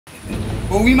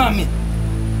Oh, we mammy.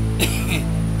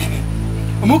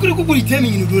 I'm not going to tell me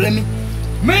you do me.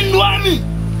 Men do me.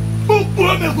 Who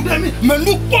put me good me? Men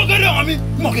look pocket on me.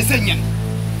 Moccasinian.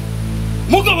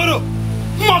 Mokavaro.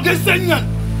 Moccasinian.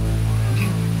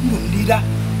 Leader.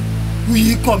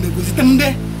 We come with them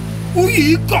there.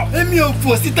 We come and me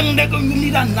for sitting there. You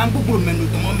need a number of men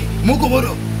to mommy.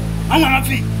 Mokavaro. I'm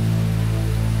happy.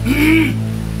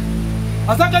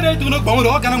 As I got to look on the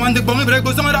walk and I want the bomb break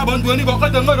with some other one to any walk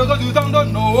at the mother you don't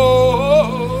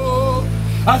know.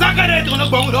 As I got to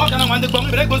look on the walk and I want the bomb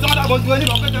break with some other one to any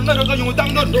walk at the mother you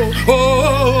don't know.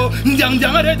 Oh, young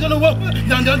Jamaica to the walk,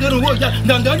 down to the warrior,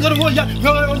 down to the warrior,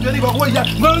 go to the warrior,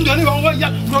 go to the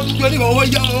warrior, go to the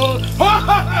warrior.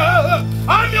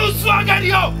 I'm your swagger,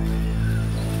 yo.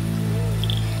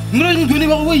 Growing 20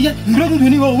 away yet, growing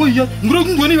 20 away yet,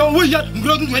 growing 20 away yet,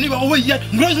 growing 20 away yet,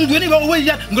 growing 20 away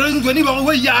yet, growing 20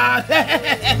 away yet.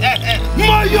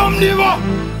 My young neighbor.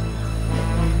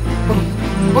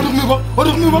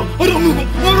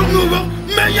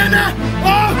 Mayana.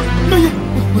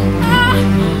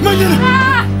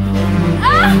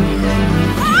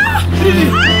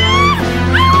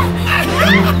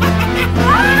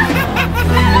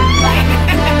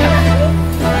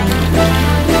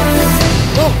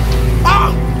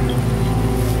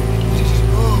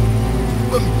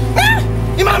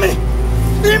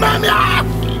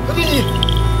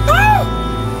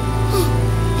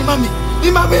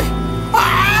 Imami.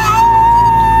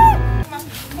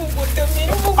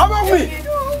 About me.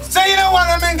 Say you don't want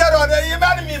to make that order. You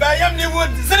bad me by the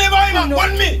wood. Say you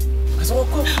want me.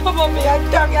 About me, I'm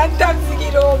dancing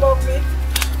it over me.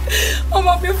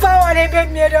 About me, power, they beg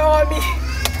me to me.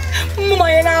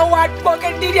 Mama, what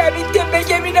pocket did I be to make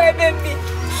me no baby?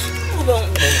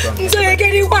 So I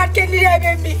get it, what can you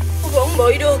have me?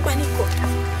 Boy, don't panico.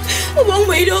 Oh,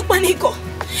 wait, don't panico.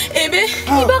 Ebe,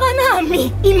 Ibarana,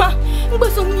 me, Ima,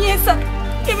 Bosom, yes,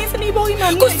 give me some boy,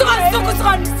 man. Go on,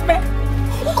 spare.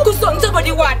 Go on,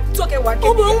 somebody what? Talk at what?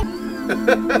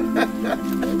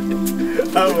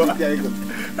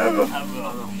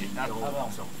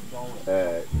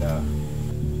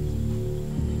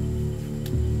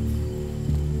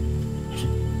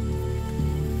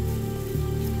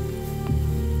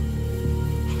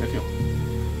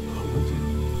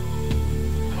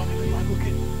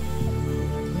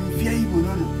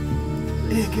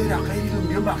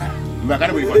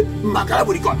 Bakara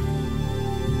burikon.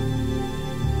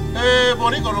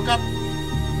 Borikon okap.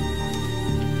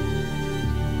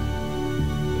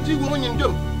 Jigo nyin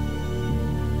dum.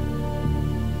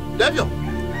 Davio.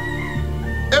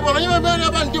 Boranya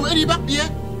ba ban dum eri bak dia.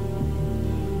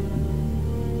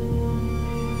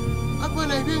 Akwa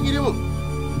na ibe ngire mo.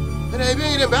 Na ibe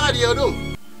ngire ba dia dum.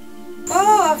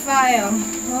 Oh, Afio.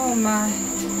 Oh my.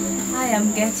 I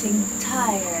am getting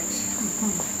tired.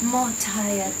 More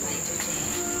tired by the day.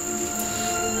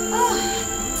 Oh,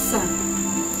 son.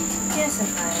 Yes,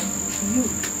 Afio. You.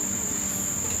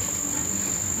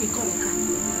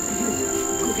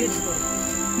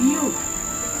 You.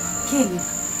 King.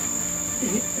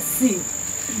 See.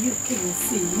 You can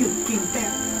see. You King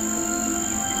Bear.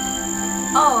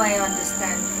 Oh, I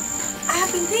understand. I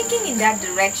have been thinking in that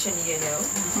direction, you know.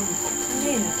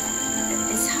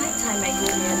 It's high time I go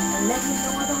there and let you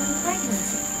know about the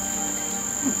pregnancy.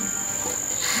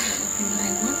 And I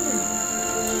wonder,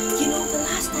 you know, the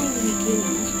last time we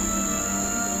came,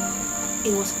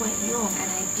 it was quite young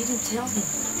and I didn't tell him.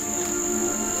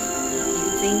 You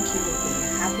think he will be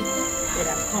happy that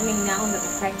I'm coming now that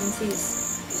the pregnancy is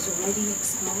already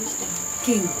exposed?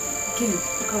 King,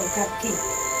 call God King.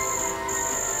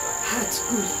 Heart's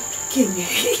good, King.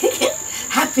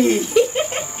 Happy.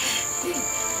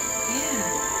 Yeah.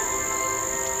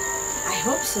 I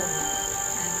hope so. I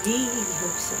really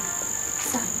hope so.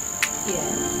 Son.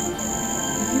 Yes.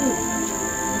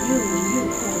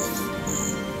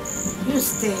 You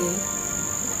stay.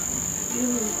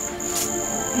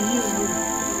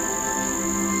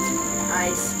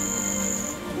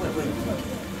 Wait.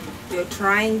 You're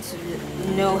trying to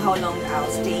know how long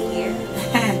I'll stay here?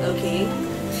 Okay.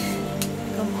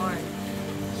 Come on.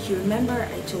 You remember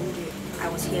I told you I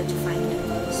was here to find the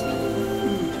God's people?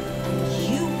 And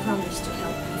you promised to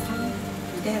help me find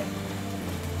them.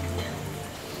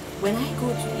 When I go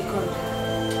to Ikoroka,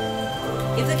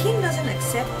 if the king doesn't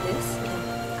accept this,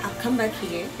 I'll come back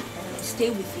here and I'll stay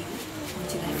with you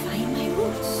until I find my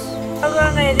roots.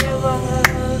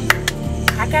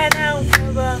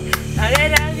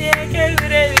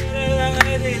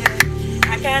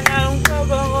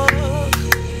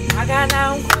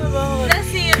 Let's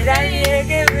see your face.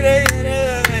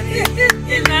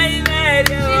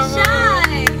 She's shy.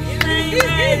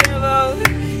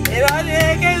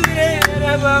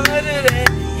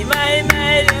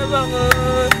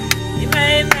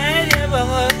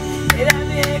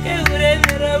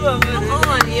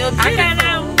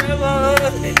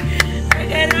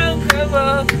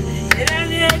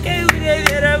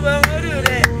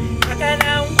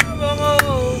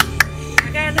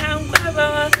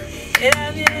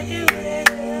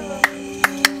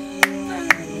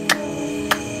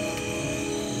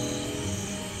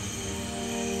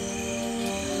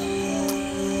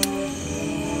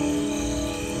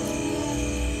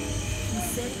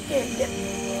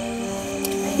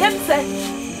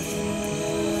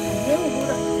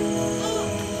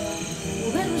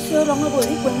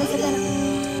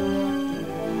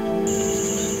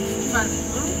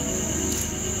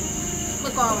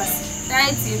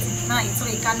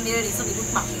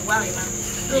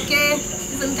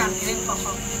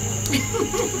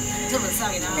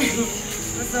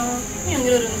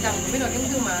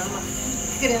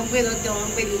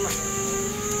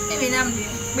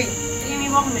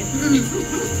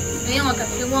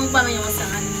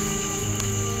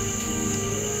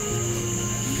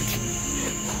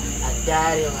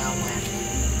 Dari ngawan.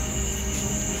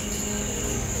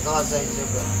 Kau saya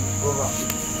juga, gua.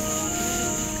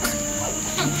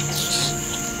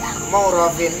 Mau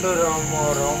Robin dulu,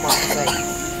 mau Roma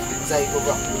saya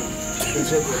gua.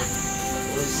 Besok,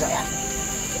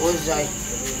 usai.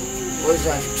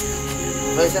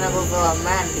 Biasanya aku bawa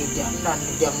mandi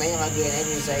jamnya lagi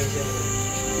ini saya juga.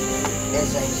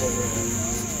 Saya juga.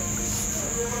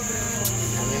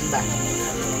 Amin bah.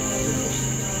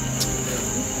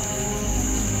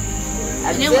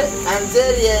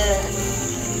 Answer ya.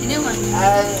 Ini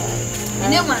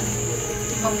man.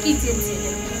 Mau kitchen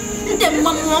sini. Ndem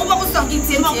mau ba kusang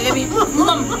kitchen sini bi.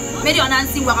 Meri ona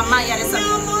nsi wa kama ya resa.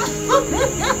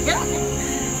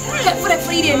 Fure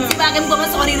freedom ti ba ke mo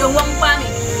sorry do wong pa mi.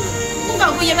 Nga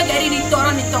ku ye magari ni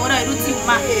toro iru ti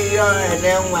ma. Iyo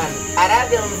ne wan. Ara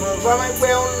dem ko ma pe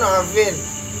un novin.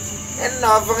 En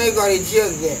novin ko ri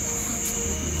jioge.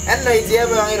 En no ije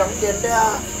ba ngi rom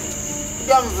tenda.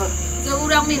 Jam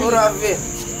Seorang ni. Urafin.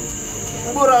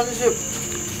 Buran sip.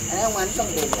 Ana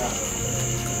ngantong deh.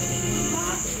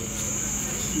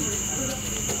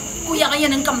 Ku ya kaya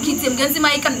nang complete sem gan si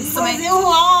mai kan semai.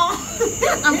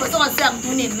 Ang ko so sang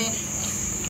tunin me.